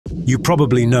You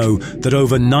probably know that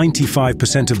over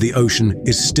 95% of the ocean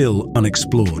is still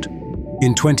unexplored.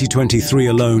 In 2023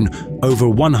 alone, over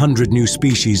 100 new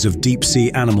species of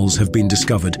deep-sea animals have been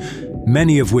discovered,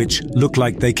 many of which look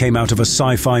like they came out of a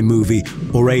sci-fi movie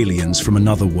or aliens from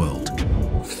another world.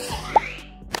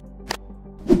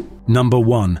 Number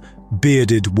 1.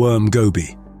 Bearded worm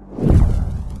Goby.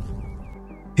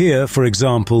 Here, for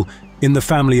example, in the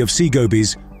family of sea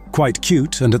gobies, quite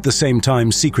cute and at the same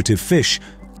time secretive fish,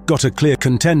 got a clear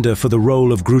contender for the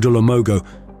role of Grudolomogo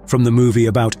from the movie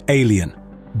about Alien,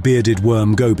 Bearded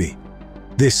worm Goby.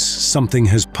 This something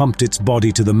has pumped its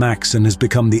body to the max and has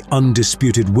become the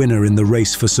undisputed winner in the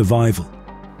race for survival.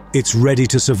 It's ready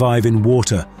to survive in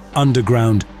water,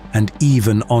 underground, and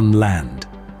even on land.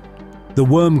 The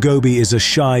worm Goby is a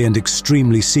shy and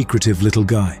extremely secretive little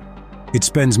guy. It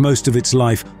spends most of its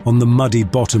life on the muddy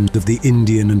bottoms of the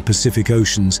Indian and Pacific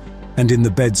Oceans and in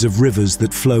the beds of rivers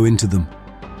that flow into them.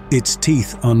 Its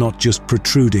teeth are not just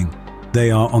protruding, they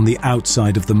are on the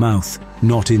outside of the mouth,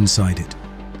 not inside it.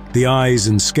 The eyes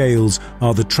and scales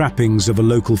are the trappings of a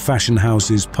local fashion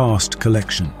house's past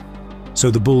collection.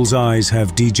 So the bull's eyes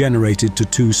have degenerated to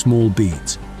 2 small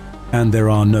beads, and there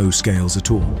are no scales at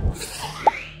all.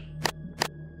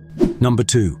 Number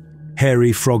 2.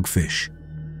 Hairy frogfish.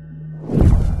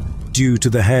 Due to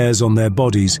the hairs on their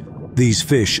bodies, these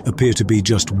fish appear to be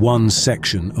just one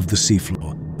section of the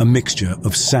seafloor, a mixture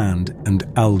of sand and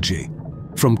algae.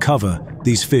 From cover,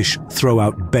 these fish throw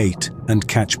out bait and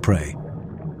catch prey.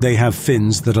 They have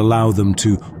fins that allow them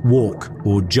to walk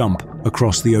or jump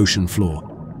across the ocean floor.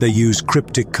 They use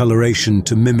cryptic coloration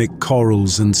to mimic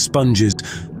corals and sponges,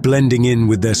 blending in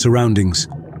with their surroundings.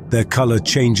 Their color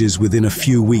changes within a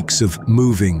few weeks of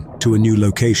moving to a new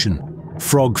location.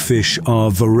 Frogfish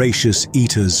are voracious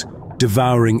eaters,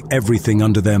 devouring everything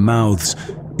under their mouths.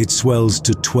 It swells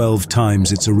to 12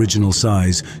 times its original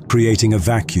size, creating a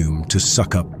vacuum to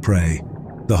suck up prey.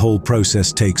 The whole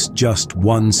process takes just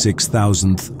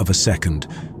 1/6000th of a second,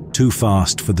 too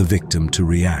fast for the victim to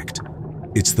react.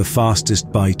 It's the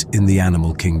fastest bite in the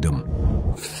animal kingdom.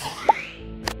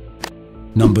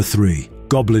 Number 3.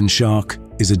 Goblin shark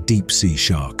is a deep-sea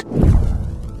shark.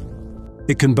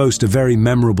 It can boast a very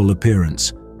memorable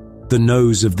appearance. The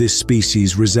nose of this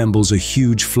species resembles a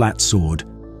huge flat sword,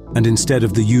 and instead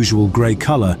of the usual grey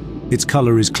color, its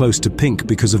color is close to pink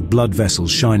because of blood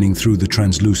vessels shining through the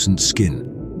translucent skin.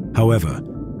 However,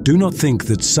 do not think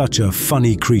that such a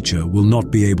funny creature will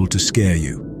not be able to scare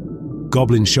you.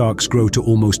 Goblin sharks grow to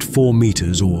almost 4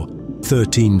 meters or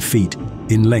 13 feet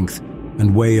in length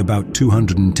and weigh about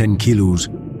 210 kilos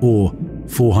or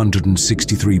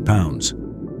 463 pounds.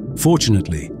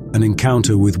 Fortunately, an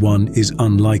encounter with one is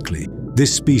unlikely.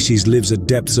 This species lives at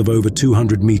depths of over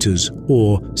 200 meters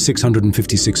or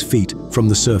 656 feet from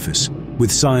the surface,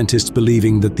 with scientists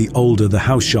believing that the older the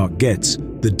house shark gets,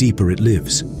 the deeper it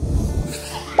lives.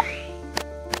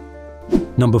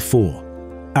 Number 4.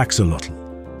 Axolotl.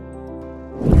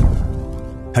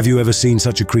 Have you ever seen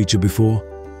such a creature before?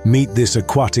 Meet this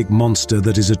aquatic monster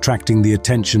that is attracting the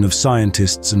attention of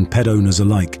scientists and pet owners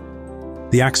alike.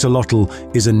 The axolotl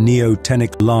is a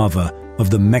neotenic larva of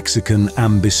the Mexican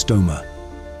ambystoma.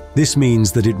 This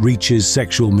means that it reaches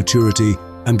sexual maturity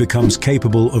and becomes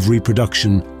capable of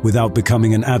reproduction without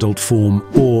becoming an adult form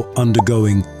or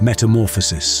undergoing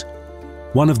metamorphosis.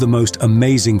 One of the most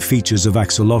amazing features of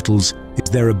axolotls is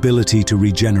their ability to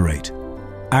regenerate.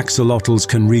 Axolotls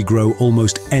can regrow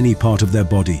almost any part of their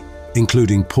body,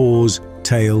 including paws,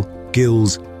 tail,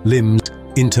 gills, limbs,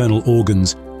 internal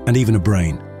organs, and even a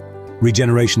brain.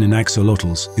 Regeneration in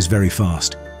axolotls is very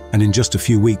fast, and in just a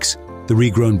few weeks, the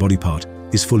regrown body part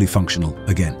is fully functional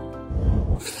again.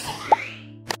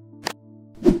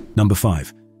 Number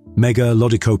 5.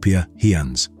 Megaladecopia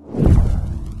hians.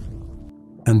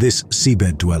 And this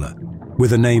seabed dweller,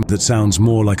 with a name that sounds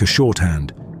more like a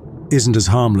shorthand, isn't as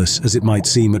harmless as it might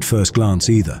seem at first glance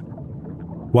either.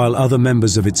 While other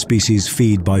members of its species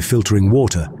feed by filtering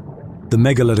water, the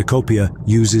Megaladecopia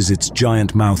uses its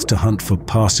giant mouth to hunt for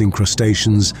passing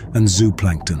crustaceans and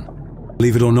zooplankton.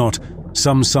 Believe it or not,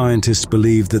 some scientists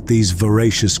believe that these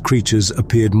voracious creatures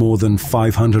appeared more than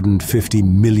 550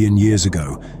 million years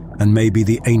ago and may be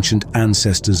the ancient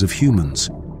ancestors of humans.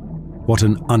 What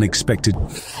an unexpected...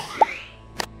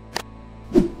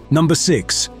 Number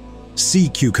 6. Sea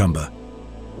cucumber.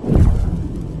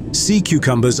 Sea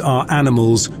cucumbers are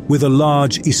animals with a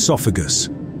large esophagus,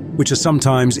 which are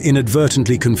sometimes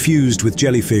inadvertently confused with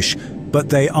jellyfish, but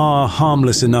they are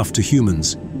harmless enough to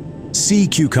humans. Sea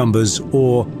cucumbers,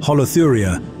 or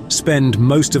Holothuria, spend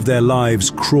most of their lives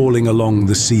crawling along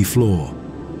the sea floor.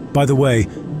 By the way,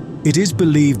 it is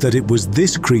believed that it was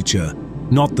this creature,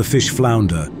 not the fish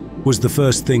flounder, was the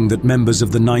first thing that members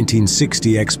of the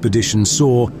 1960 expedition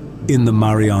saw in the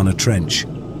Mariana Trench.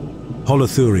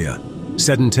 Holothuria,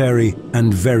 sedentary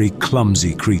and very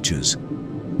clumsy creatures.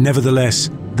 Nevertheless,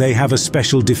 they have a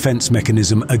special defense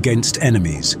mechanism against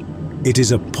enemies. It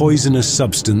is a poisonous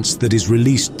substance that is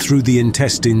released through the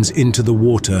intestines into the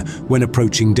water when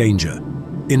approaching danger.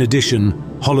 In addition,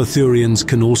 holothurians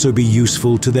can also be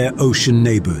useful to their ocean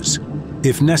neighbors.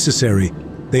 If necessary,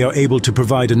 they are able to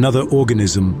provide another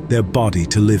organism their body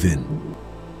to live in.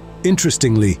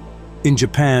 Interestingly, in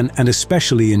Japan and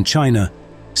especially in China,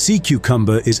 sea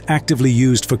cucumber is actively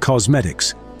used for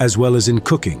cosmetics as well as in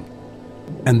cooking.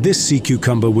 And this sea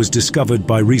cucumber was discovered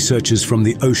by researchers from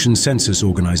the Ocean Census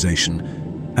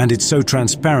Organization, and it's so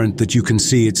transparent that you can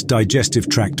see its digestive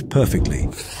tract perfectly.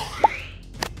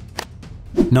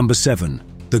 Number 7.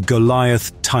 The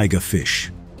Goliath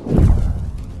tigerfish.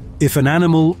 If an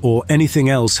animal or anything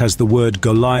else has the word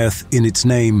Goliath in its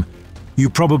name, you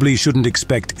probably shouldn't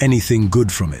expect anything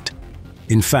good from it.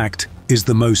 In fact, is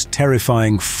the most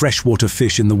terrifying freshwater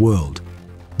fish in the world.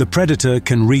 The predator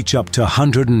can reach up to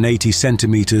 180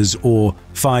 centimeters or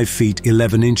 5 feet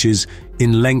 11 inches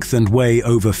in length and weigh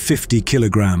over 50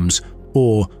 kilograms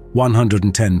or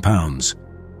 110 pounds.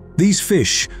 These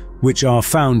fish, which are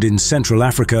found in Central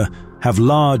Africa, have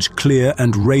large, clear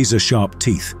and razor-sharp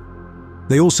teeth.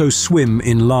 They also swim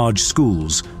in large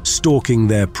schools, stalking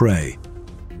their prey.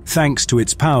 Thanks to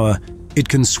its power, it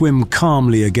can swim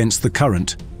calmly against the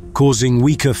current, causing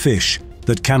weaker fish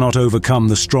that cannot overcome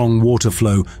the strong water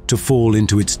flow to fall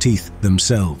into its teeth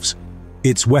themselves.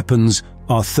 Its weapons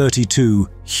are 32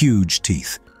 huge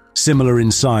teeth, similar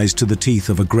in size to the teeth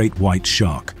of a great white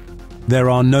shark. There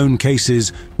are known cases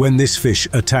when this fish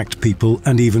attacked people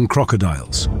and even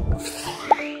crocodiles.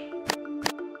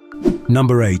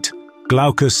 Number 8.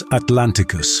 Glaucus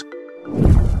atlanticus.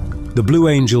 The blue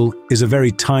angel is a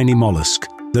very tiny mollusk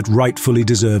that rightfully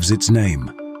deserves its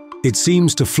name. It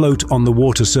seems to float on the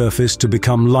water surface to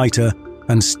become lighter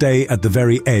and stay at the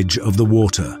very edge of the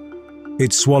water.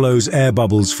 It swallows air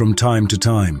bubbles from time to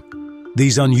time.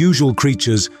 These unusual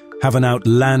creatures have an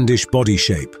outlandish body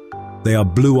shape. They are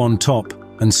blue on top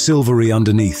and silvery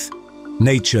underneath.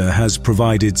 Nature has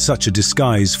provided such a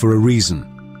disguise for a reason.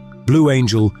 Blue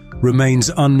angel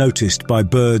remains unnoticed by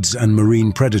birds and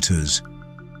marine predators.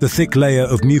 The thick layer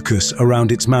of mucus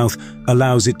around its mouth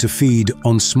allows it to feed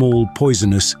on small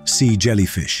poisonous sea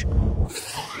jellyfish.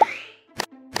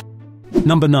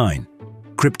 Number 9.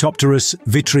 Cryptopterus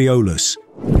vitriolus.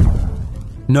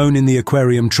 Known in the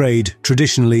aquarium trade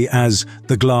traditionally as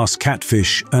the glass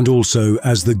catfish and also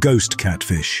as the ghost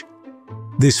catfish.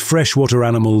 This freshwater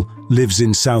animal lives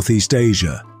in Southeast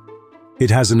Asia. It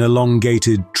has an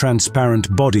elongated,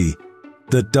 transparent body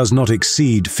that does not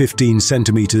exceed 15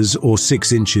 centimeters or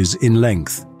 6 inches in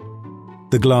length.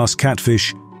 The glass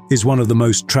catfish is one of the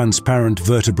most transparent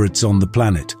vertebrates on the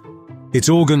planet. Its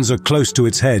organs are close to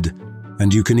its head,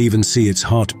 and you can even see its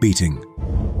heart beating.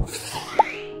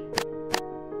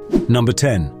 Number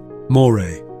 10.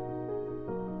 Moray.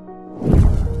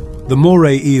 The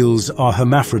moray eels are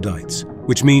hermaphrodites,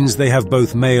 which means they have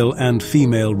both male and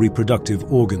female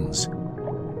reproductive organs.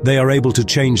 They are able to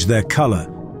change their color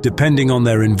depending on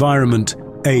their environment,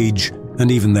 age,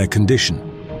 and even their condition.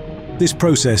 This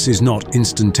process is not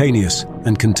instantaneous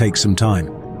and can take some time.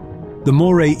 The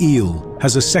moray eel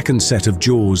has a second set of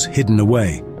jaws hidden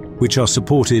away, which are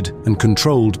supported and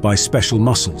controlled by special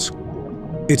muscles.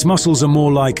 Its muscles are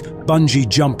more like bungee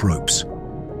jump ropes,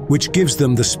 which gives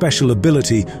them the special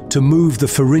ability to move the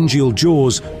pharyngeal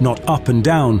jaws not up and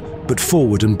down, but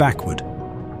forward and backward.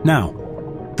 Now,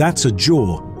 that's a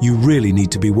jaw you really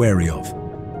need to be wary of.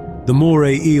 The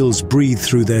moray eels breathe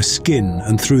through their skin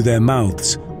and through their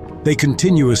mouths. They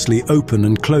continuously open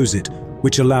and close it,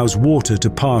 which allows water to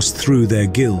pass through their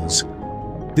gills.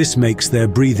 This makes their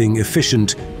breathing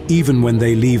efficient even when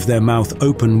they leave their mouth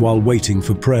open while waiting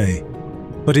for prey.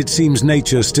 But it seems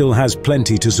nature still has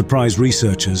plenty to surprise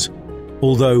researchers.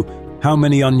 Although, how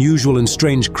many unusual and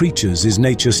strange creatures is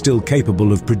nature still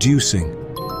capable of producing?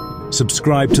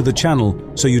 Subscribe to the channel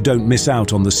so you don't miss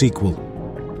out on the sequel.